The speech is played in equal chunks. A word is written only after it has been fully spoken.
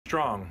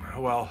strong.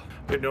 Well,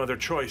 we had no other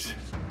choice.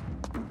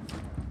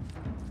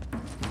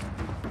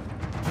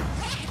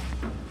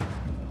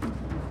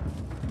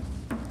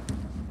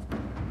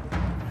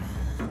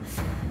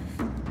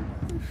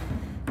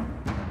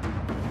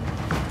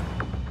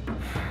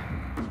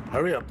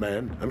 Hurry up,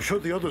 man. I'm sure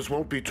the others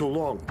won't be too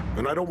long,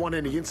 and I don't want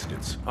any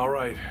incidents. All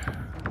right.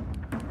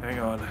 Hang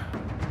on.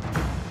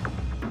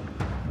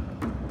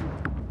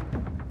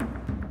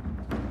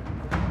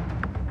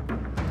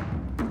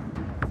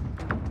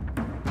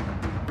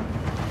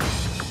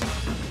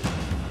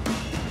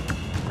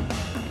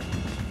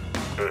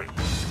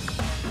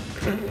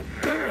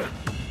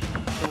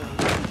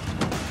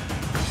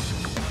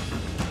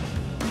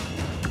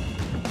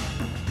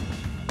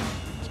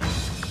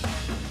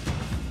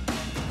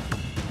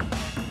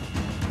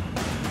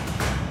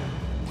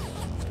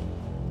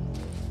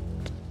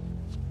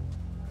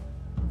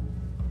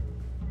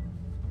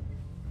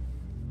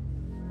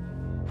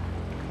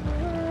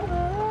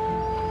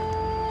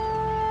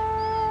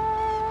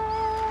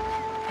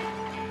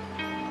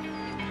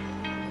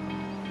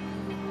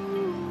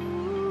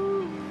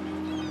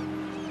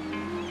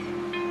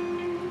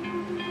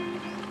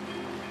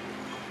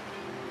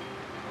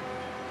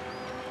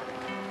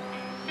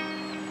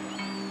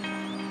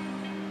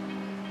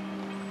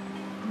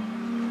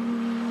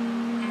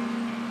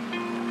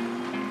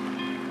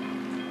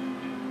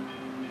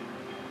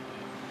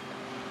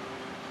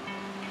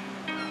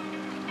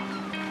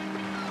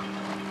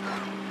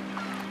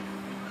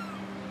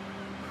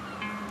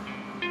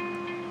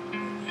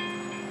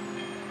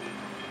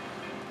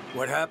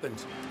 What happened?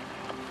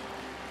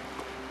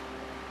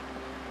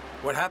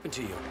 What happened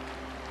to you?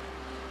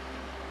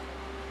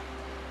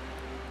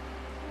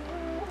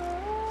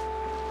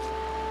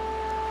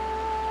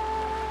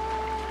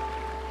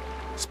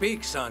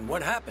 Speak, son.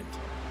 What happened?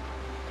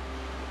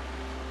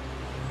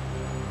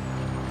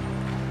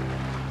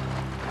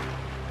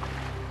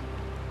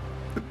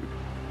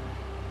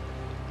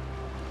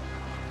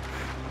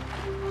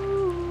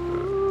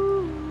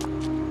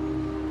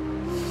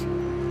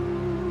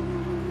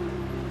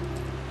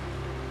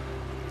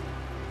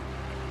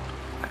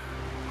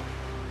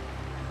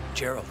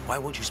 Gerald, why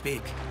won't you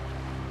speak?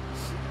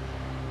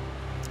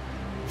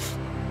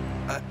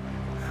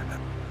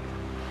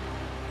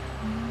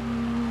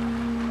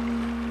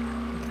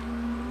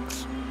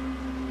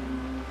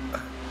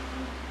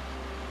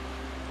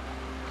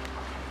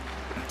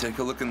 Take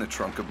a look in the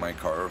trunk of my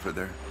car over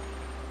there.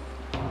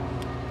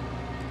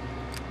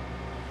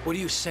 What are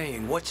you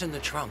saying? What's in the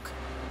trunk?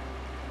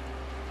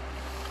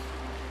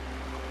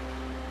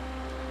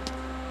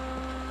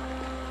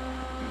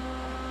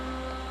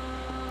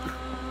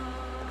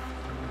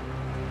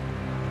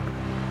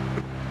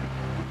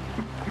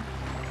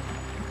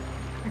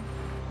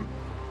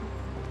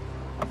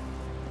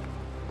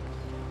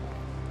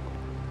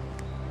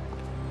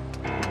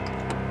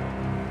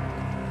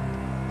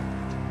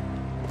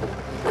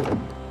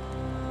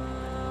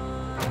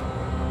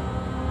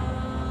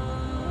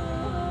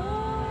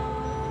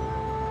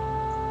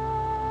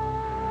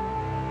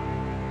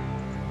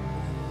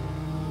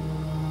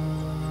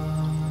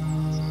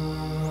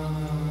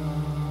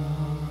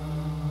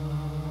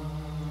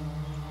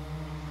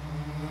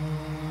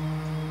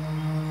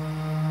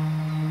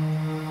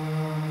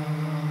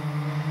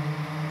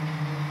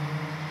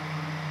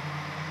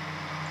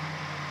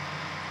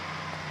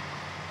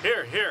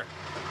 Here.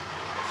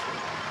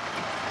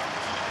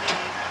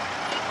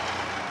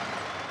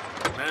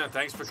 Man,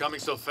 thanks for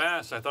coming so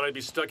fast. I thought I'd be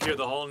stuck here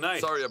the whole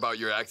night. Sorry about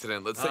your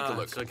accident. Let's take a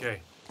look. It's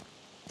okay.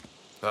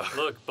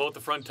 Look, both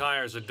the front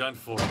tires are done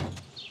for.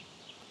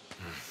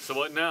 So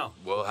what now?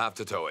 We'll have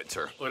to tow it,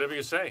 sir. Whatever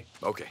you say.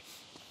 Okay.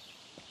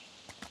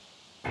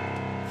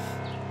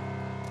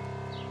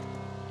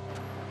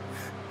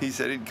 He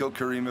said he'd kill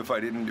Kareem if I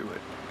didn't do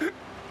it.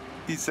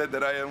 He said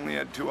that I only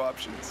had two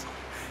options.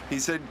 He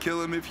said,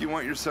 kill him if you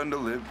want your son to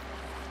live.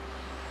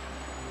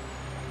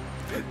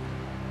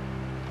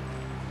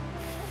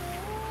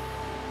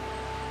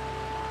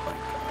 My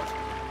God.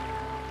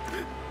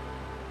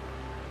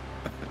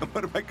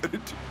 What am I gonna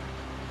do?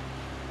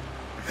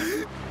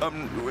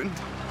 I'm ruined.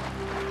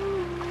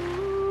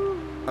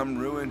 I'm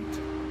ruined.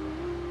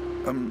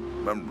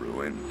 I'm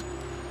ruined.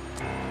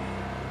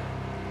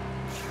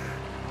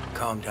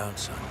 Calm down,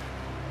 son.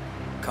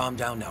 Calm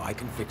down now. I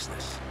can fix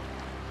this.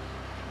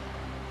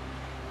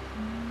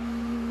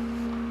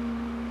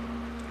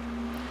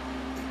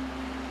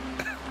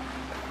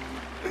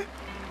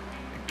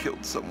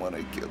 Killed someone.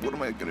 What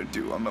am I gonna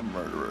do? I'm a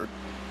murderer.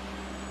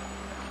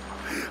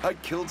 I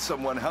killed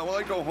someone. How will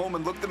I go home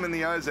and look them in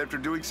the eyes after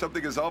doing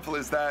something as awful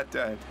as that,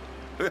 Dad?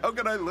 How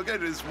can I look at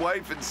his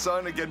wife and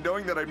son again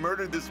knowing that I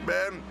murdered this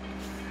man?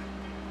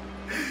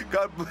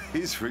 God,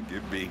 please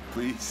forgive me,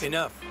 please.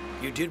 Enough.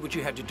 You did what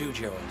you had to do,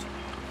 Gerald.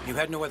 You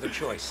had no other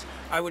choice.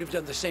 I would have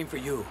done the same for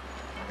you.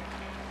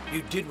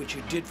 You did what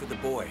you did for the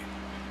boy.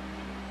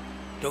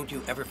 Don't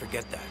you ever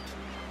forget that.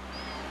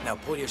 Now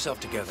pull yourself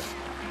together.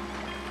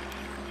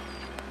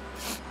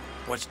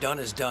 What's done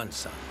is done,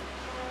 son.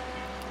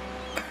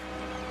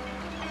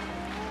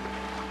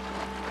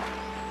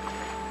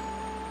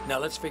 Now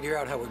let's figure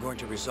out how we're going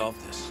to resolve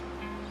this.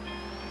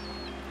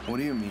 What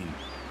do you mean?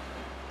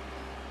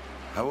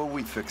 How will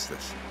we fix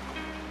this?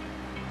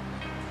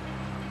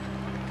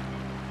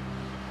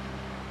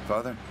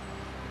 Father?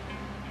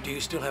 Do you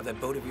still have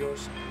that boat of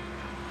yours?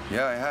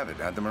 Yeah, I have it,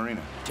 at the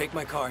marina. Take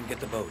my car and get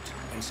the boat,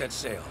 and set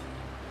sail.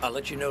 I'll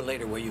let you know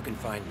later where you can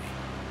find me.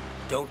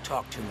 Don't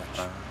talk too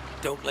much.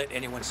 Don't let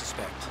anyone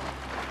suspect.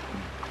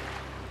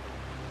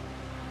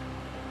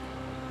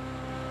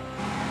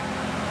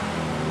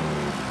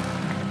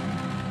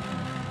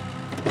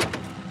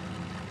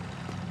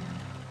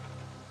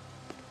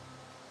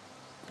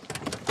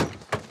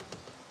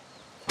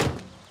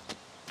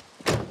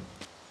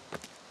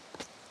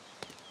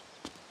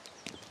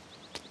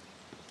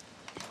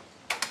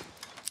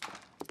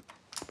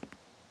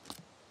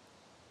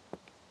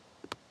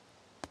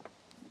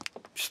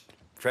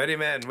 Freddy,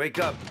 man, wake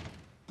up.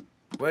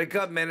 Wake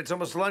up, man. It's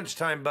almost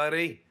lunchtime,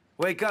 buddy.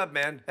 Wake up,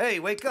 man. Hey,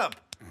 wake up.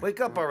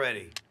 Wake up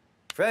already.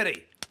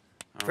 Freddy.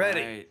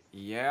 Freddy. Right.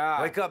 Yeah.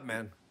 Wake up,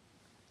 man.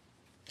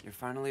 You're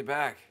finally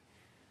back.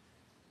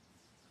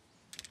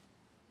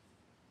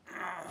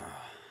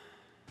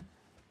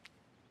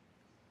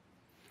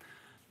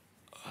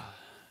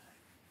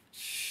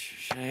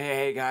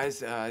 Hey,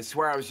 guys. I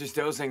swear I was just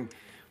dozing.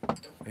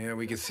 Yeah,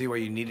 we could see where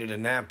you needed a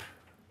nap.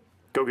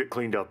 Go get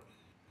cleaned up.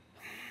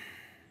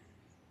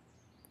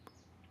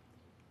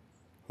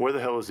 Where the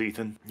hell is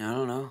Ethan? I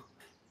don't know.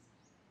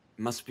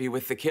 Must be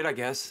with the kid, I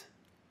guess.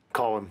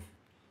 Call him.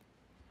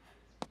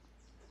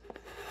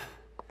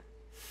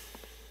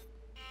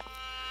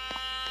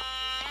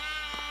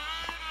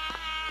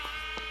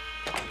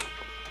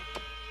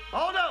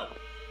 Aldo!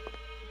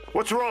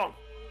 What's wrong?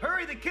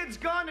 Hurry, the kid's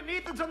gone and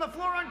Ethan's on the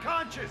floor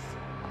unconscious.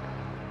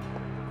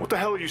 What the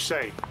hell are you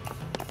saying?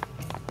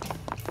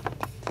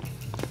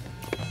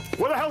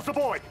 Where the hell's the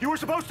boy? You were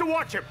supposed to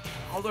watch him.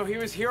 Although he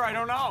was here, I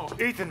don't know.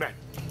 Ethan, man.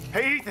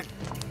 Hey, Ethan.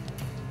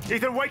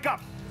 Ethan, wake up.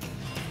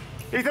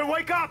 Ethan,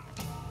 wake up.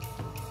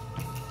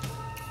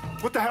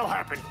 What the hell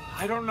happened?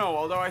 I don't know,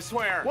 although I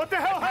swear. What the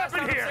hell I passed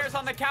happened out here? upstairs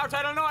on the couch,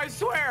 I don't know, I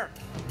swear.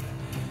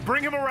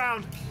 Bring him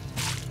around.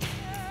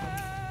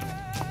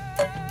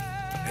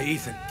 Hey,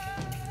 Ethan.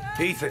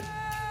 Ethan.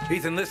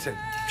 Ethan, listen.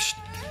 Shh.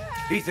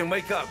 Ethan,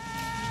 wake up.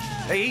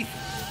 Hey, Ethan.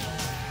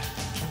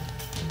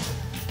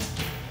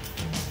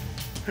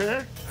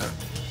 Huh?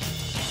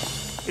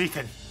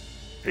 Ethan.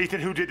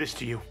 Ethan, who did this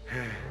to you?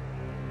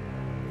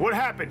 What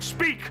happened?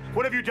 Speak!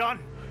 What have you done?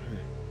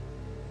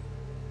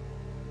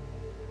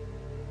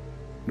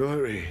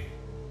 Nori.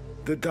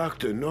 The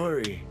doctor,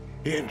 Nori.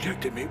 He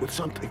injected me with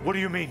something. What do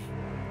you mean?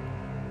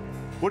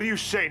 What are you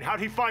saying? How'd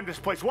he find this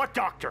place? What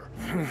doctor?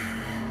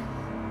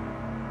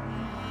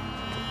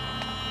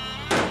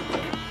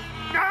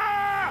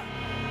 Ah!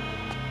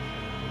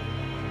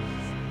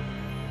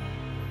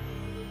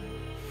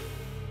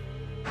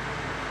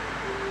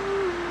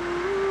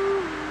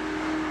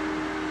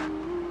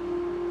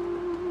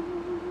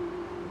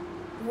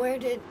 Where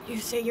did you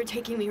say you're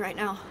taking me right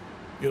now?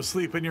 You'll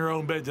sleep in your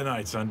own bed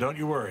tonight, son. Don't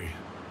you worry.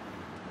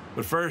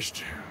 But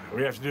first,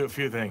 we have to do a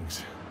few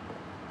things.